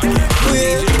now rocking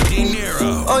with DJ De Niro.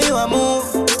 Oh, you a move,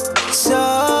 so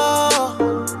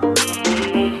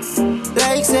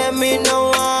like say me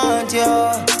no want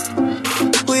you.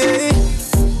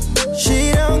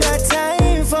 She don't got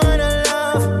time for the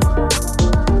love.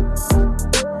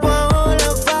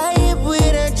 Wanna vibe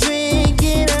with a drink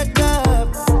in a cup.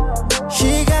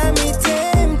 She got me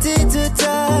tempted to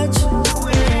touch.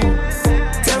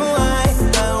 Tell me why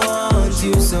I want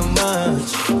you so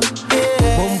much.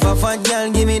 Bumper fat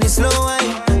girl, give me the slow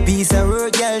wine. Piece of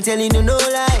road girl, telling you no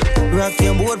lie. Rock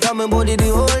your boat from my body the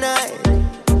whole night.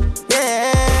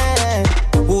 Yeah,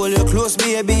 hold you close,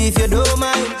 baby, if you don't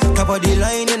mind. Top of the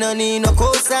line, you don't need no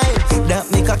coastline. That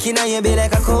me cocky now, you be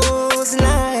like a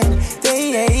coastline.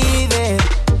 Baby,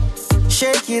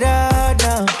 shake it out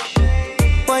now.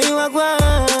 Why you a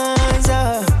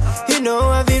guanza? You know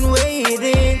I've been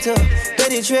waiting to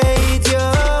penetrate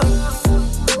you.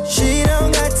 She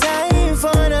don't got time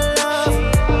for the love.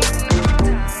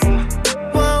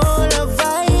 Wanna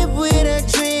vibe with a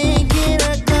drink in a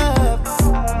cup.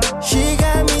 She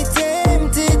got me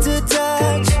tempted to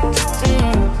touch.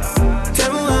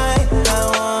 Tell me why I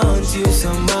want you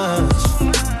so much.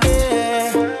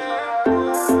 Yeah.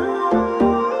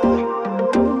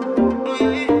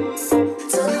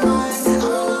 Tell me why I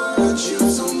want you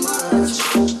so much.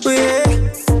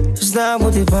 Yeah. Just now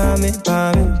put it by me.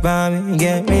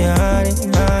 Get me honey.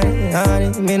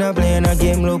 Me not playing a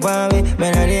game, look by me.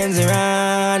 Man, I dance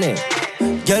around it.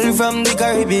 Girl from the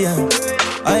Caribbean,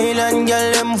 island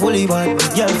girl, them fully bad.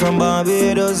 Girl from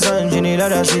Barbados and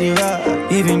Trinidad, she the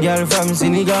rock. Even girl from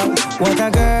Senegal. What a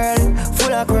girl,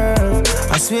 full of curve.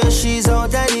 I swear she's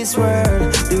out of this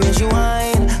world. The way she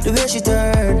whine, the way she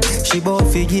turn. She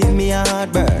both give me a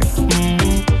heartburn.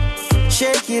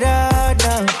 Shake it out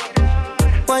now.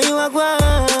 Why you a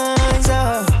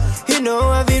guanza? You know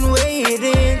I've been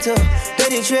waiting to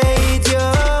penetrate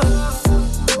you.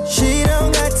 She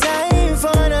don't got time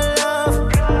for the love.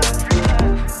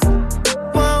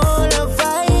 Wanna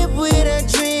vibe with a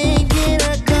drink in a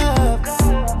cup.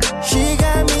 She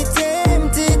got me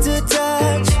tempted to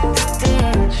touch.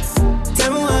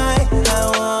 Tell me why I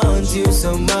want you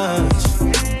so much.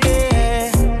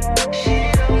 Yeah. She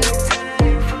don't got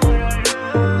time for the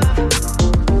love.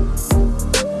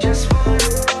 Just wanna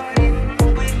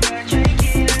vibe with a drink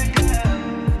in a cup.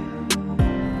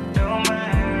 Don't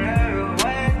matter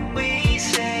what we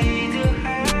say to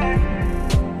her.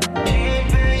 She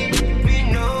baby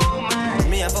no man.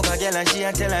 Me a fuck a girl and she a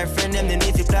tell her friend them they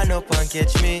need to plan up and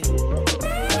catch me.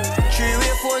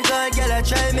 Three-way phone call, girl I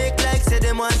try make like say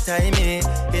them one time me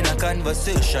in a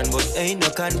conversation, but ain't no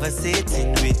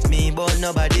conversating with me about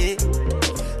nobody.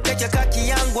 Take your cocky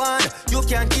and one, you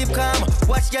can keep calm.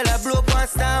 Watch girl I blow up one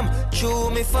stamp. Chew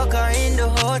me fuck her in the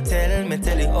hotel. Me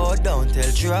tell it all down,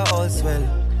 tell you all swell.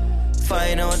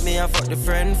 Find out me I fuck the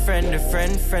friend,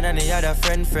 and the other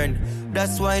friend.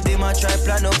 That's why they might try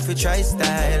plan up for try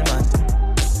style, man.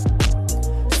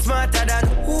 smarter than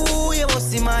who you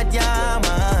must see mad, yeah,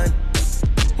 man.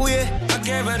 Who you? I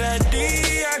gave her that D,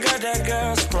 I got that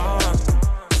girl sprung.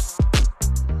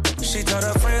 She told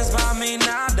her friends about me,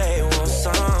 now they want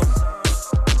some.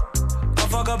 I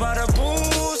fuck about her boo,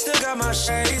 still got my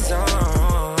shades on.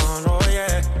 Oh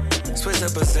yeah, switch the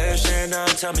position, now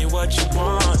tell me what you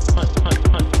want.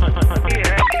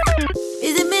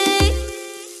 Is it me?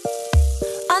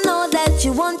 I know that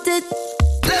you want it.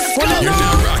 Let's go. You're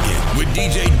now rocking with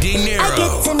DJ Dinero. I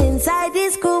get an inside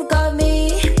this groove, got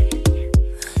me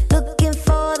looking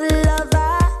for the love I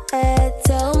had.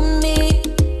 Tell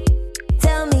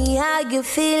me how you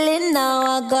feeling now.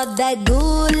 I got that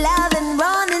good love and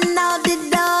running out the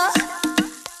door,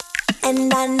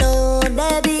 and I know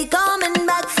they'll be coming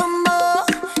back for more.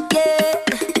 Yeah.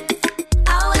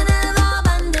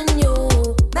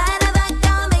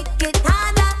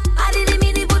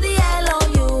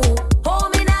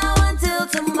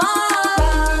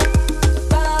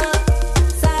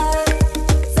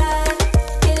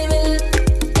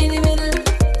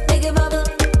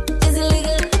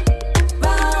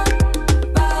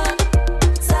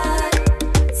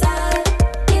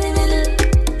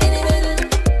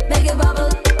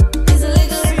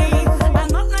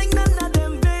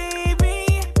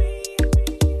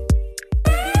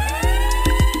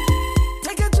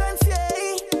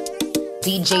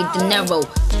 DJ Dinero.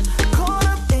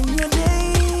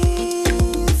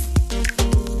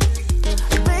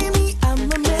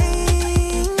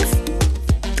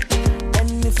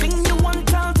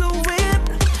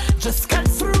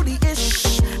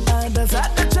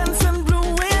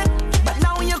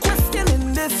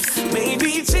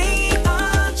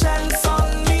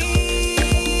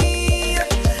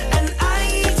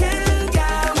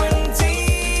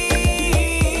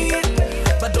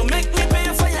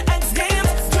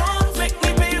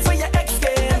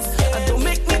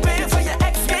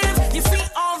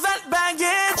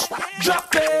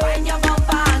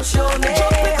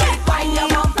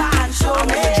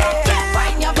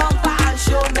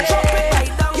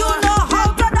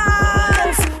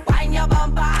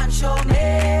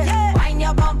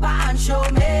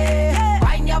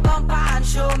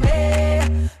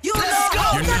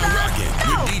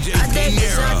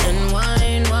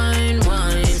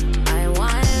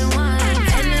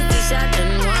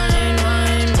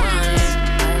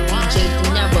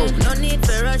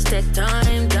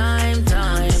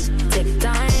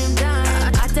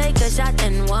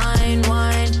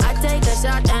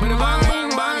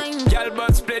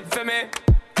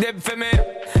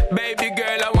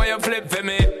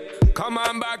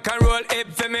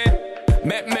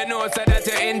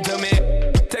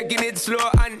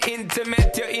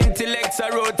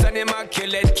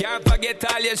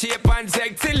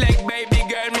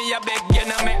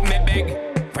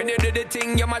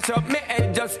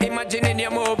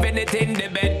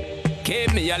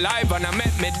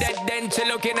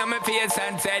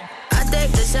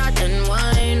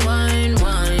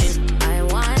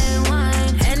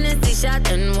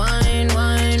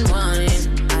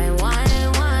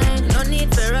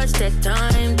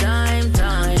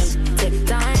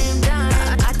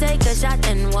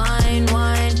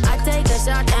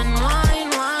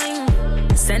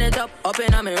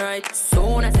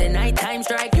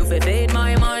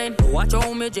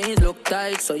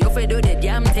 So you fi do the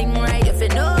damn thing right. You fi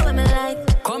know what me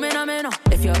like. Come in on me now.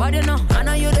 If your body know, I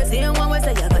know you the same one. We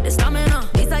say you got the stamina.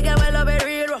 This I get well over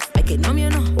real rough. Make it numb, you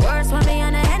know. Worse for me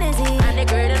on the Hennessy and the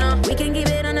great enough. We can give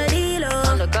it on the deal.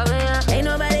 On the cover, yeah. Ain't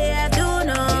nobody have to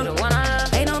know. You don't wanna.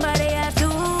 Ain't nobody have to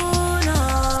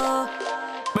know.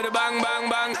 But a bang, bang,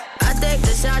 bang. I take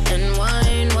the shot and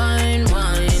wine, wine,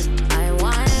 wine. I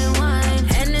wine, wine.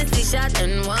 Hennessy shot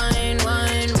and wine,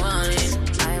 wine, wine.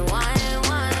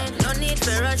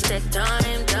 Take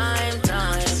time, time,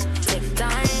 time. Take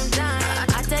time, time.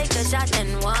 I take a shot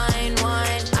and wine,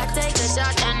 wine. I take a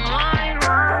shot and wine,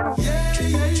 wine. Yeah,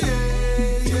 yeah,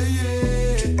 yeah, yeah,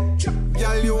 yeah.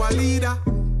 Girl, you a leader.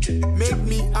 Make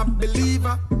me a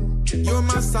believer. You're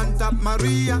my Santa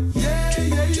Maria. Yeah,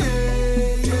 yeah,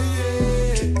 yeah,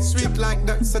 yeah, yeah. Sweet like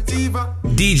the sativa.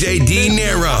 DJ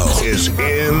Dinero is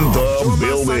in the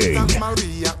building. Santa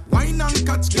Maria. Wine and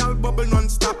catch, girl, bubble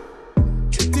non-stop.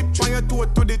 Tip on your toe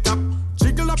to the top.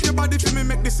 Jiggle up your body for me,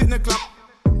 make this in a clap.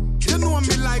 You know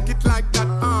me like it like that,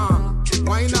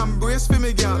 Wine and brace for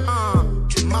me, girl,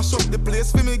 Mash up the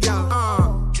place for me,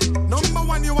 girl, Number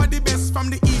one, you are the best from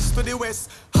the east to the west.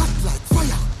 Hot like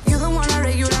fire. You don't want a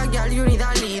regular girl, you need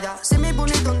a leader. Se me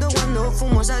pone tonto cuando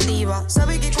fumo sativa.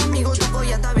 Sabe que conmigo tu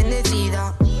polla está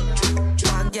bendecida.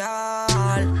 Bad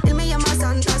girl. Él me llama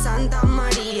Santa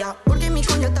María. Porque mi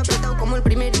coño está apretado como el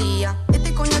primer día.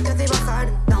 Este coño te hace bajar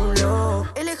down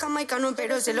jamaicano,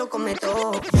 pero se lo come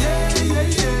todo. Girl,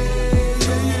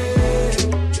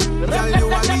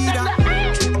 you a leader.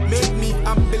 Make me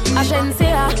a believer.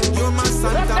 Agencia. You're my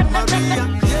Santa Maria.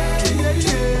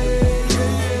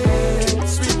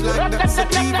 Sweet like that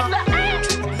sativa.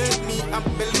 Make me a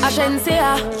believer.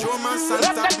 Agencia. You're my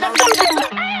Santa Maria.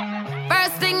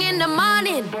 First thing in the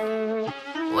morning,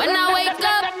 when I wake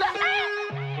up,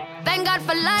 thank God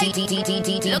for life. Look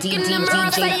in the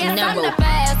mirror, say yes, I'm the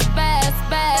best.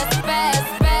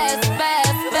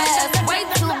 Way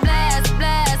too blessed.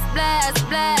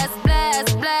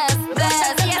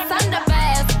 Yes, I'm the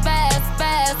best.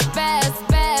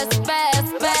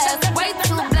 Way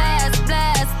too blessed.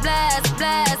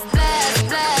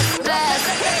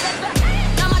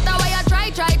 No matter what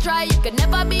you try, you can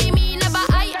never be me, never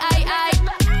I.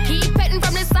 Keep petting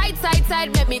from the side,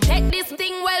 make me take this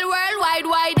thing well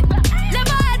worldwide.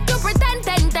 Never had to pretend,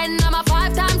 10. I'm a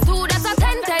 5 times 2, that's a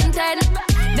 10.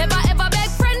 Never ever beg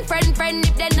friend.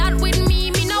 If they're not with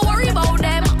me, no worry about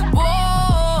them.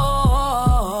 Whoa,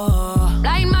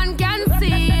 blind man can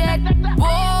see it.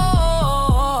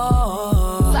 Whoa,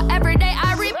 so every day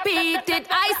I repeat it.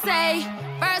 I say,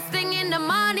 first thing in the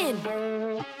morning,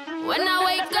 when I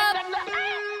wake up,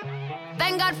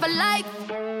 thank God for life.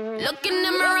 Look in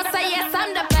the mirror, say yes,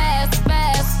 I'm the best.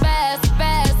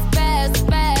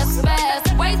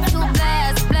 Way too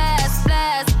blessed.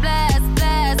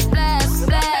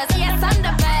 Yes, I'm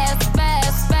the best.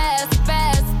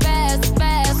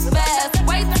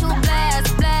 Way too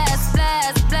blessed.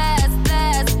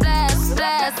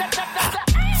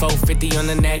 450 on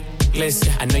the necklace.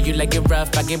 I know you like it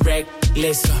rough, I get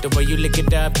reckless. The way you lick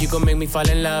it up, you gon' make me fall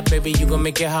in love, baby. You gon'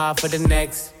 make it hard for the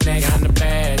next. I'm the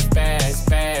best.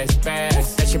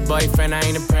 That's your boyfriend, I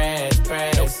ain't impressed.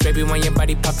 No, baby, when your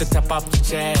body pop the top off the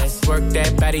chest, work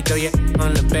that body, throw your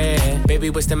on the bed. Baby,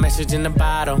 what's the message in the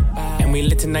bottle? And we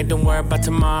lit tonight, don't worry about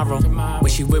tomorrow.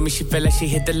 When she with me, she feel like she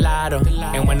hit the lotto.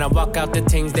 And when I walk out, the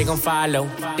things they gon' follow.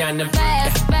 Down the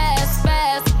best.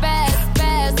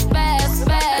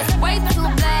 Way too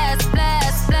blessed.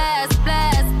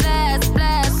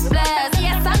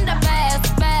 Yes, I'm the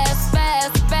best.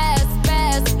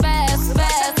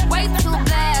 Way too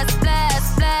blessed.